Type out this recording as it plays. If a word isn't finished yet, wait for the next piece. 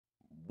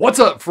What's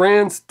up,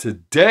 friends?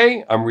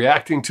 Today I'm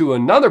reacting to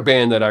another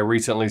band that I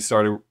recently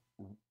started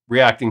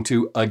reacting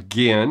to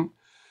again.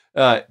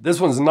 This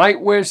one's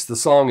Nightwish. The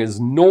song is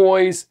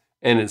Noise,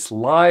 and it's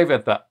live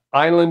at the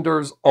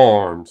Islanders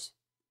Arms.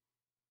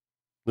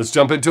 Let's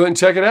jump into it and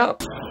check it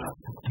out.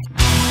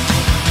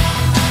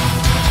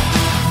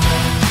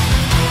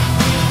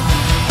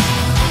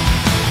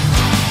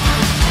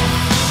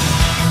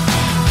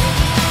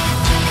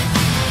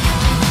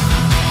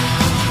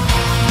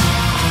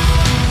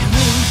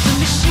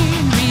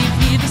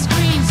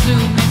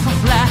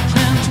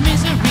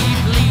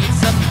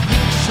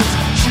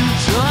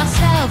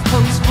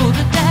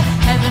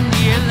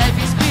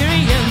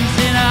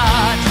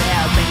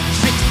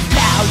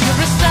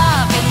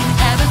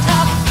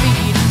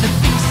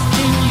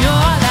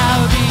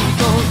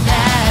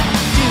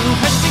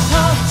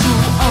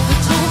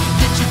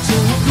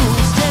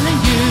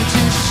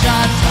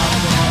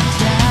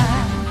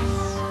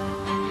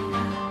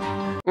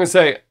 I'm going to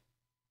say,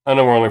 I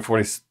know we're only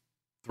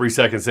 43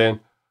 seconds in.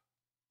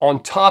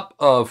 On top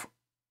of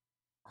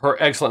her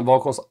excellent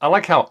vocals, I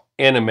like how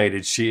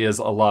animated she is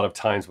a lot of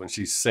times when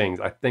she sings.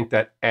 I think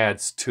that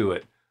adds to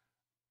it.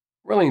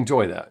 Really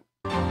enjoy that.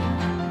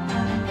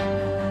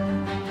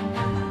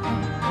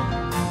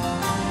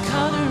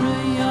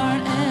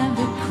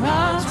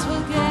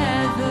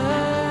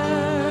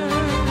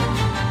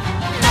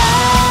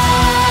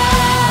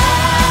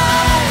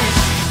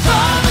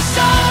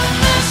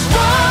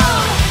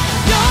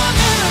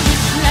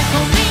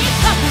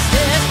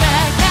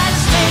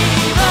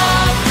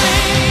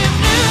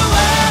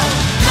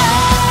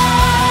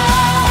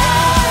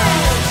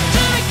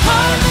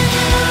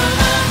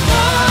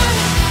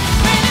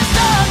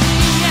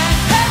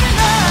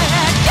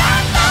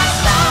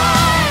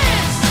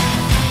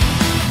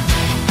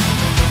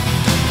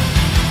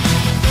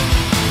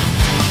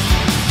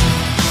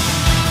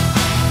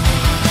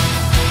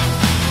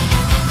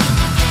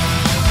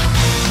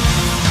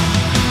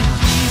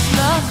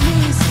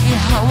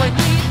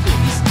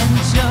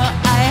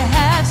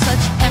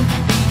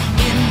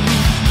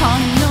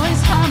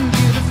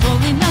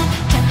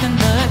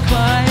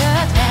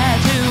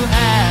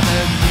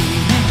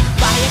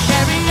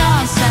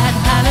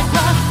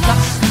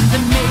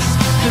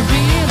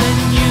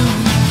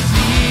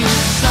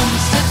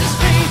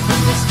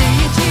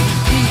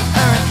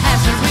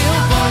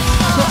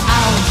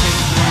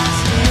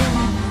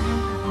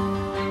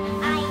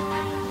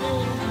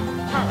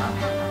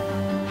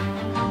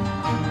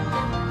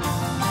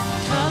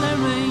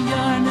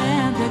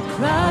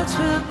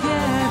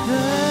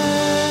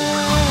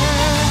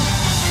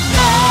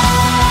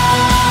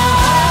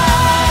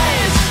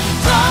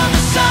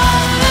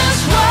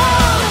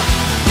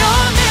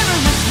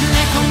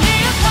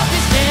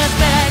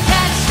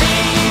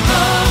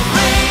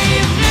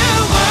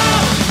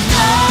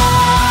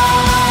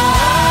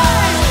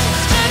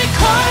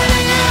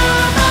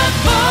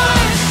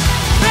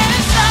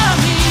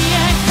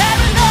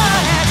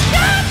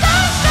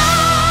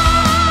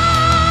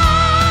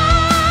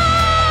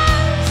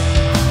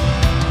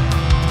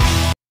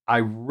 I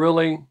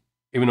really,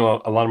 even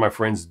though a lot of my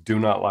friends do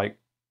not like,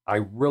 I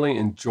really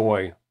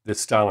enjoy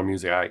this style of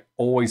music. I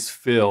always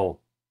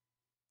feel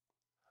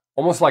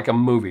almost like a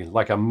movie,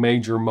 like a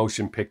major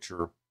motion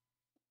picture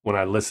when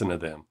I listen to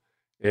them.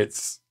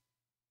 It's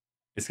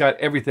got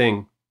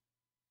everything,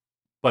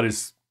 but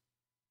it's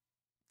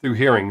through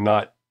hearing,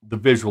 not the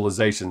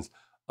visualizations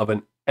of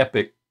an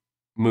epic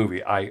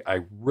movie.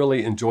 I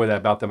really enjoy that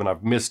about them, and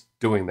I've missed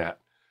doing that,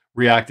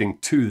 reacting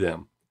to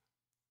them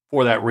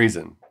for that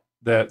reason.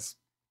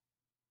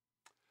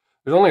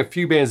 There's only a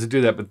few bands that do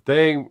that, but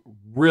they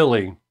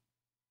really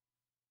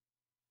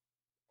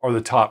are the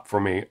top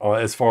for me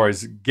as far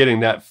as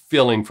getting that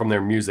feeling from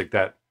their music,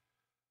 that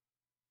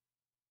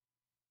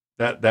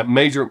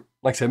major,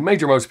 like I said,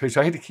 major motion picture.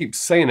 I hate to keep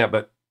saying that,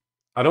 but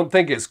I don't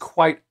think it's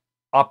quite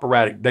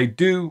operatic. They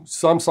do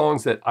some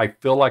songs that I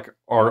feel like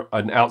are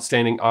an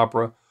outstanding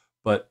opera,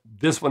 but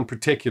this one in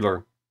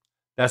particular,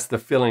 that's the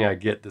feeling I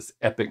get, this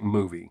epic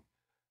movie.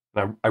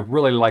 And I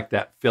really like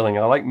that feeling.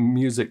 I like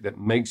music that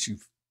makes you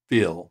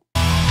feel.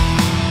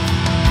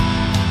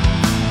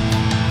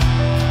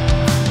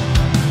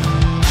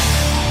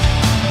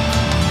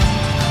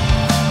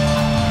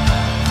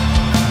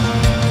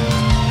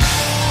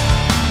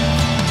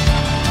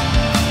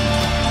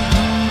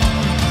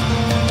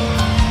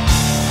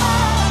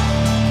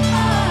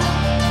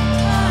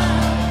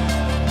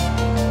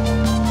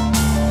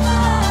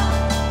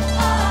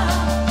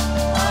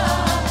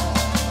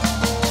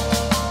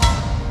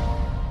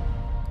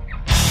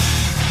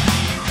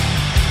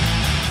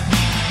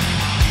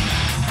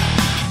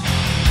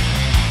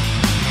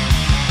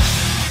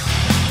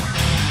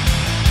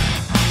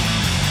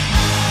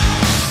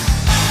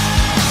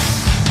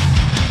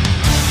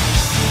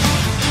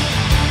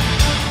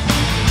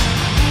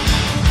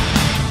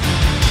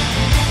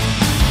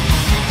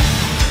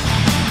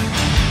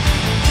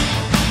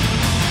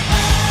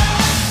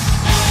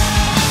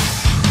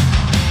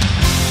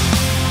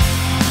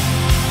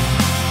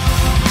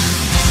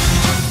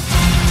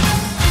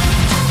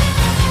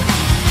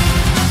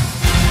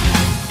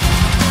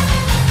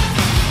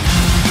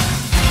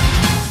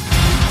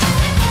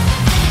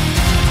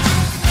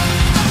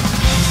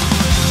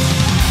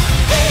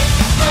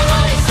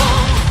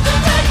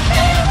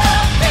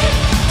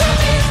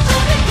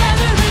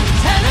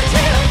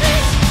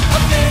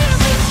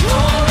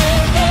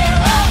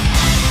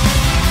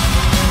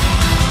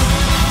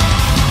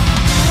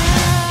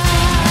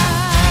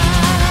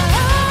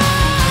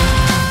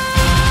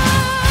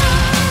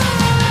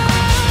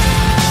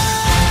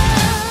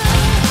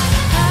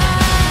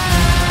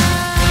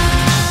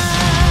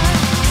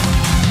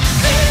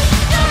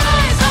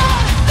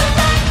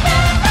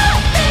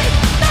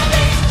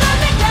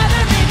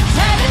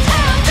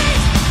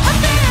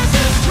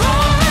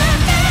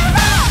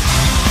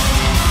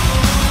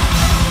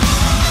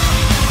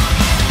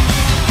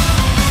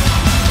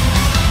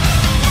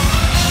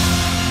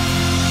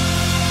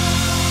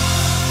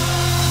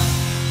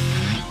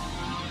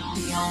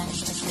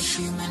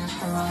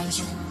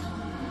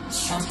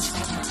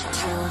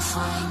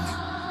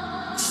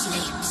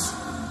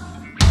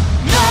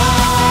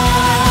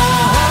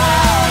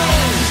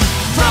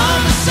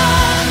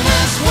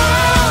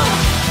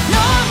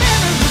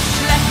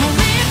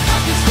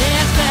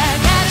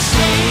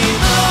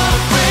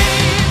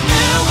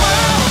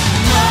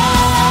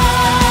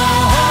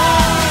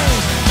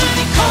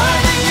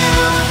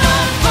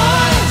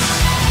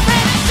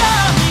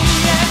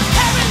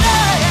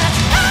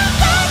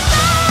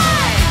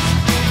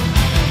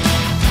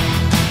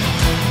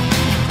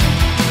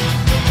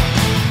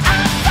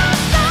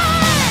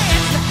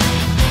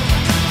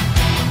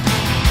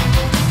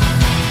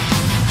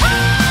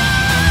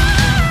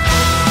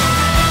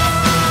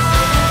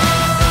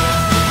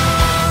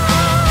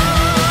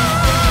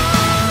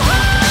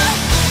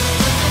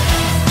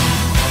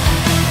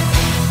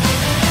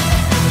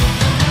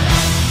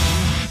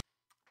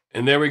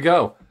 And there we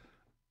go.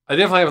 I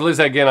definitely have to listen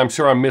to that again. I'm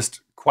sure I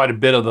missed quite a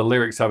bit of the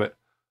lyrics of it.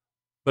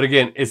 But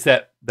again, it's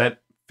that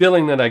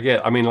feeling that I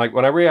get. I mean, like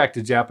when I react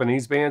to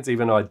Japanese bands,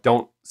 even though I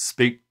don't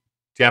speak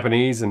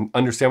Japanese and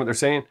understand what they're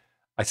saying,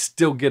 I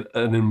still get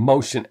an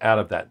emotion out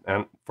of that.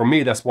 And for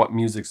me, that's what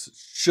music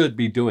should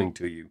be doing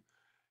to you.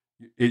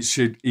 It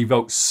should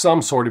evoke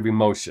some sort of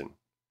emotion.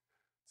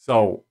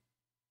 So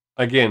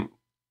again,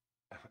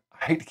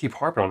 I hate to keep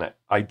harping on that.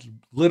 I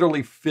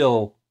literally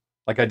feel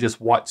like I just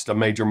watched a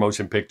major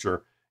motion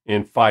picture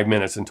in 5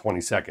 minutes and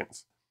 20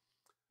 seconds.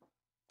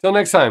 Till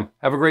next time,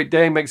 have a great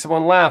day. Make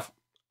someone laugh.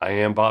 I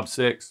am Bob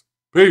Sixx.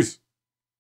 Peace.